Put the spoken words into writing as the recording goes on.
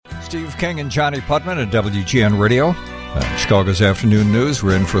Steve King and Johnny Putman at WGN Radio. Chicago's Afternoon News.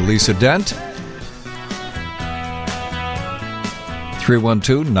 We're in for Lisa Dent.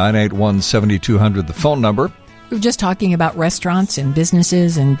 312-981-7200, the phone number. We were just talking about restaurants and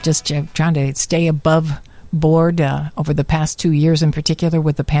businesses and just trying to stay above board over the past 2 years, in particular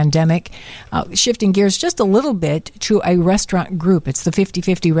with the pandemic. Shifting gears just a little bit to a restaurant group. It's the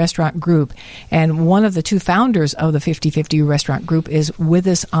 50/50 Restaurant Group. And one of the two founders of the 50/50 Restaurant Group is with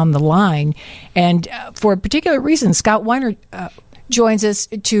us on the line. And for a particular reason, Scott Weiner joins us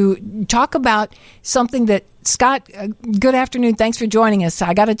to talk about something that, Scott, good afternoon. Thanks for joining us.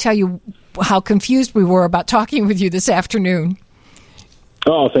 I got to tell you how confused we were about talking with you this afternoon.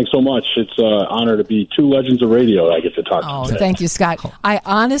 Oh, thanks so much. It's an honor to be two legends of radio I get to talk to. Oh, thank you, Scott. I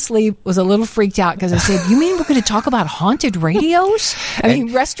honestly was a little freaked out because I said, you mean we're going to talk about haunted radios?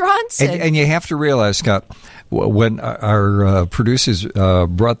 Restaurants? And you have to realize, Scott, when our producers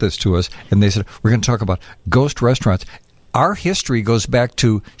brought this to us and they said, we're going to talk about ghost restaurants, our history goes back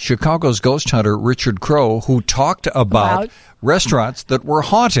to Chicago's ghost hunter, Richard Crowe, who talked about restaurants that were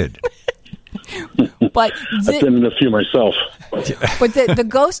haunted. But I've been in a few myself. But the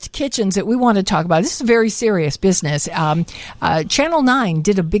ghost kitchens that we want to talk about, this is very serious business. Channel 9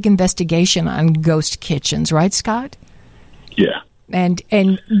 did a big investigation on ghost kitchens, right, Scott? Yeah. And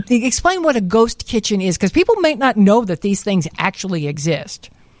explain what a ghost kitchen is, because people may not know that these things actually exist.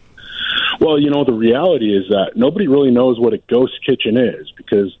 Well, the reality is that nobody really knows what a ghost kitchen is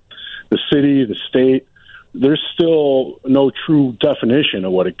because the city, the state, there's still no true definition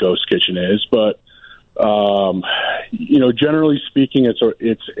of what a ghost kitchen is. But, generally speaking, it's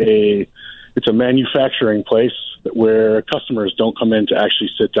a manufacturing place where customers don't come in to actually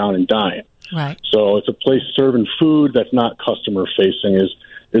sit down and dine. Right. So it's a place serving food that's not customer facing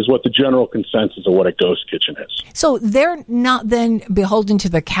is what the general consensus of what a ghost kitchen is. So they're not then beholden to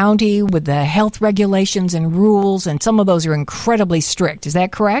the county with the health regulations and rules, and some of those are incredibly strict. Is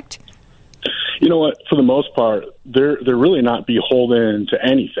that correct? You know what? For the most part, they're really not beholden to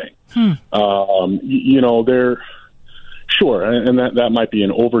anything. They're sure, and that might be an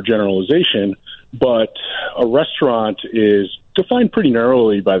overgeneralization, but a restaurant is defined pretty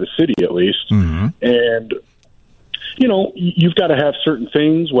narrowly by the city, at least. Mm-hmm. And you've got to have certain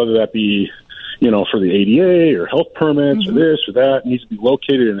things, whether that be, for the ADA or health permits or this or that, it needs to be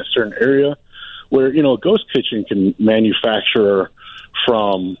located in a certain area where, a ghost kitchen can manufacture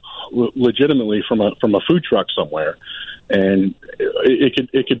legitimately from a food truck somewhere. And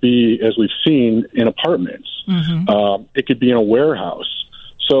it could be, as we've seen, in apartments. Mm-hmm. It could be in a warehouse.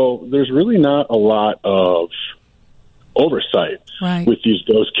 So there's really not a lot of oversight with these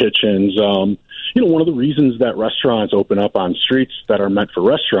ghost kitchens. One of the reasons that restaurants open up on streets that are meant for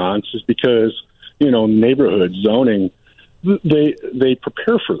restaurants is because, neighborhood zoning, they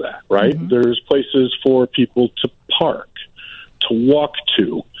prepare for that, right? Mm-hmm. There's places for people to park, to walk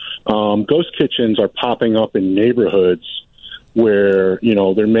to. Ghost kitchens are popping up in neighborhoods where,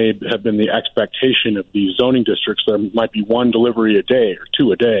 there may have been the expectation of these zoning districts. There might be one delivery a day or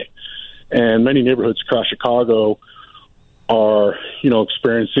two a day. And many neighborhoods across Chicago are,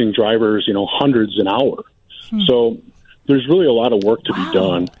 experiencing drivers, hundreds an hour. So there's really a lot of work to be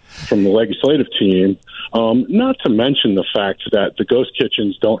done from the legislative team, not to mention the fact that the ghost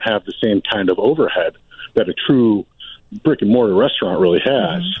kitchens don't have the same kind of overhead that a true brick and mortar restaurant really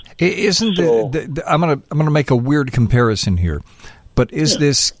has. Isn't I'm going to make a weird comparison here, but is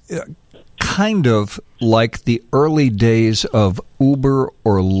this kind of like the early days of Uber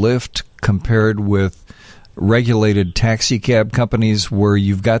or Lyft compared with regulated taxi cab companies, where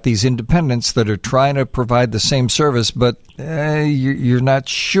you've got these independents that are trying to provide the same service, but you're not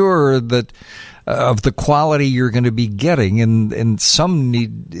sure that of the quality you're going to be getting, and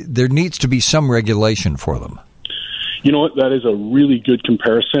there needs to be some regulation for them. You know what? That is a really good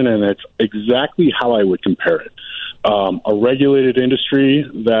comparison, and that's exactly how I would compare it. A regulated industry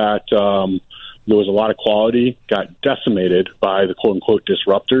that there was a lot of quality got decimated by the quote-unquote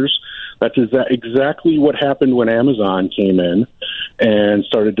disruptors. That's exactly what happened when Amazon came in and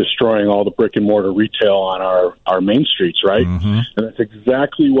started destroying all the brick-and-mortar retail on our main streets, right? Mm-hmm. And that's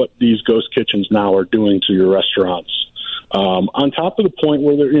exactly what these ghost kitchens now are doing to your restaurants, on top of the point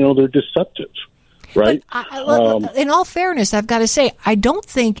where they're deceptive. Right. In all fairness, I've got to say, I don't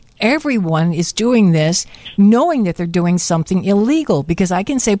think everyone is doing this knowing that they're doing something illegal, because I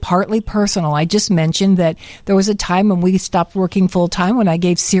can say partly personal. I just mentioned that there was a time when we stopped working full time when I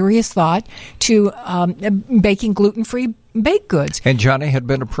gave serious thought to baking gluten-free baked goods. And Johnny had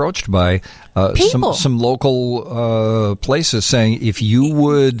been approached by some local places saying, if you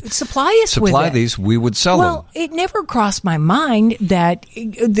would supply these, we would sell them. Well, it never crossed my mind that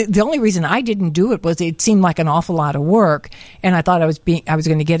the only reason I didn't do it was it seemed like an awful lot of work, and I thought I was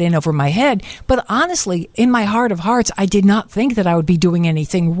going to get in over my head. But honestly, in my heart of hearts, I did not think that I would be doing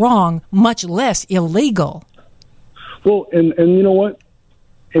anything wrong, much less illegal. Well, and you know what?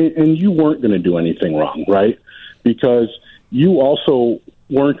 And you weren't going to do anything wrong, right? Because you also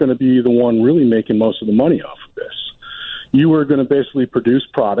weren't going to be the one really making most of the money off of this. You were going to basically produce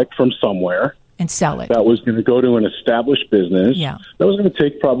product from somewhere and sell it. That was going to go to an established business. Yeah. That was going to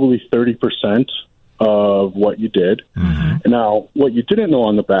take probably 30% of what you did. Mm-hmm. Now, what you didn't know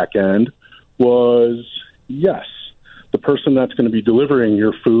on the back end was, yes, the person that's going to be delivering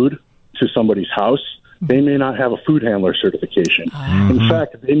your food to somebody's house, they may not have a food handler certification. Mm-hmm. In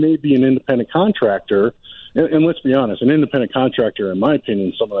fact, they may be an independent contractor. And let's be honest, an independent contractor, in my opinion,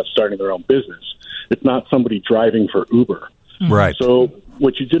 is someone that's starting their own business. It's not somebody driving for Uber. Right. So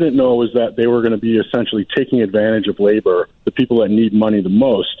what you didn't know is that they were going to be essentially taking advantage of labor, the people that need money the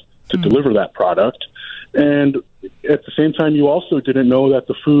most to deliver that product. And at the same time, you also didn't know that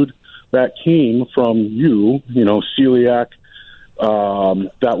the food that came from you, celiac,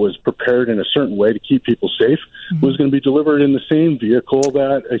 that was prepared in a certain way to keep people safe, was going to be delivered in the same vehicle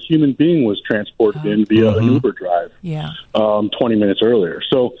that a human being was transported in via an Uber drive 20 minutes earlier.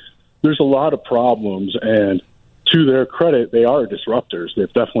 So there's a lot of problems, and to their credit, they are disruptors.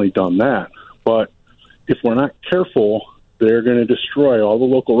 They've definitely done that. But if we're not careful, they're going to destroy all the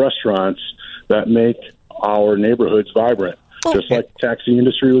local restaurants that make our neighborhoods vibrant, just like the taxi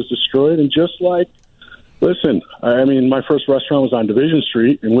industry was destroyed, and just like, listen, I mean, my first restaurant was on Division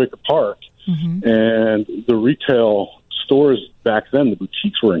Street in Wicker Park, and the retail stores back then, the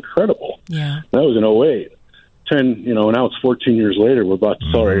boutiques were incredible. Yeah. That was in 2008. Now it's 14 years later. We're about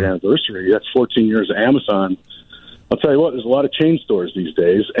to celebrate our anniversary. That's 14 years of Amazon. I'll tell you what, there's a lot of chain stores these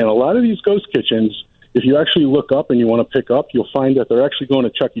days, and a lot of these ghost kitchens, if you actually look up and you want to pick up, you'll find that they're actually going to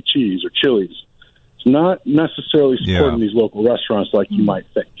Chuck E. Cheese or Chili's. It's not necessarily supporting these local restaurants like you might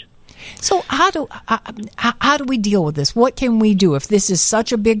think. So how do we deal with this? What can we do if this is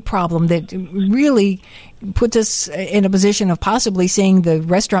such a big problem that really puts us in a position of possibly seeing the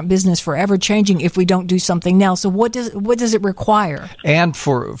restaurant business forever changing if we don't do something now? So what does it require? And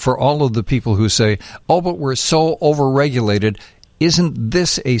for all of the people who say, oh, but we're so overregulated, isn't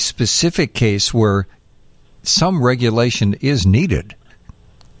this a specific case where some regulation is needed?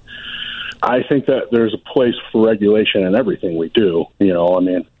 I think that there's a place for regulation in everything we do.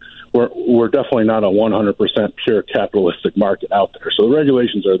 We're definitely not a 100% pure capitalistic market out there. So the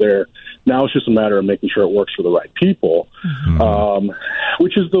regulations are there. Now it's just a matter of making sure it works for the right people,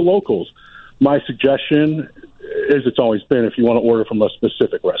 which is the locals. My suggestion is, it's always been, if you want to order from a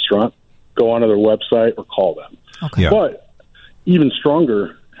specific restaurant, go onto their website or call them. Okay. Yeah. But even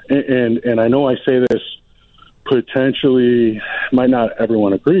stronger, and I know I say this potentially might not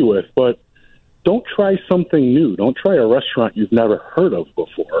everyone agree with, but don't try something new. Don't try a restaurant you've never heard of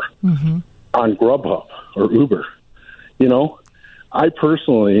before on Grubhub or Uber. I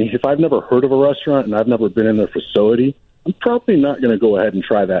personally, if I've never heard of a restaurant and I've never been in their facility, I'm probably not going to go ahead and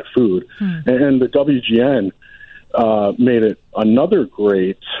try that food. And the WGN made it another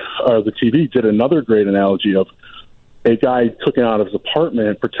great, the TV did another great analogy of a guy cooking out of his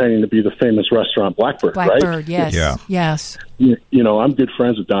apartment pretending to be the famous restaurant Blackbird, right? Blackbird, yes. Yeah. Yes. I'm good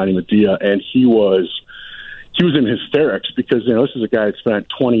friends with Donnie Medea, and he was in hysterics because, this is a guy that spent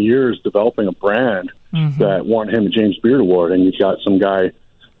 20 years developing a brand that won him a James Beard Award, and you've got some guy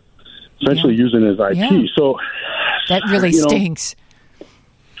essentially using his IP. Yeah. So that really stinks.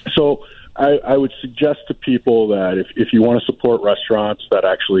 So I would suggest to people that if you want to support restaurants that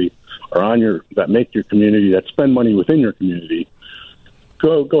actually are that make your community, that spend money within your community,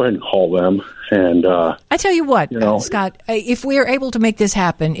 go ahead and call them. And I tell you what, Scott, if we are able to make this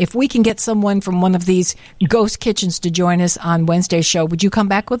happen, if we can get someone from one of these ghost kitchens to join us on Wednesday's show, would you come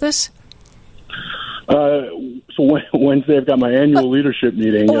back with us? So Wednesday, I've got my annual leadership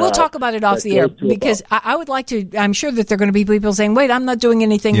meeting. Well, we'll talk about it off the air because I would like to. I'm sure that there are going to be people saying, "Wait, I'm not doing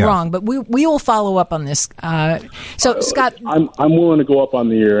anything wrong," but we will follow up on this. So, Scott, I'm willing to go up on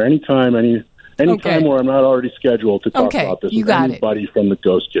the air anytime, anytime where I'm not already scheduled to talk about this. You got anybody from the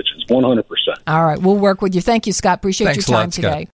ghost kitchens, 100%. All right, we'll work with you. Thank you, Scott. Appreciate your time today. Scott.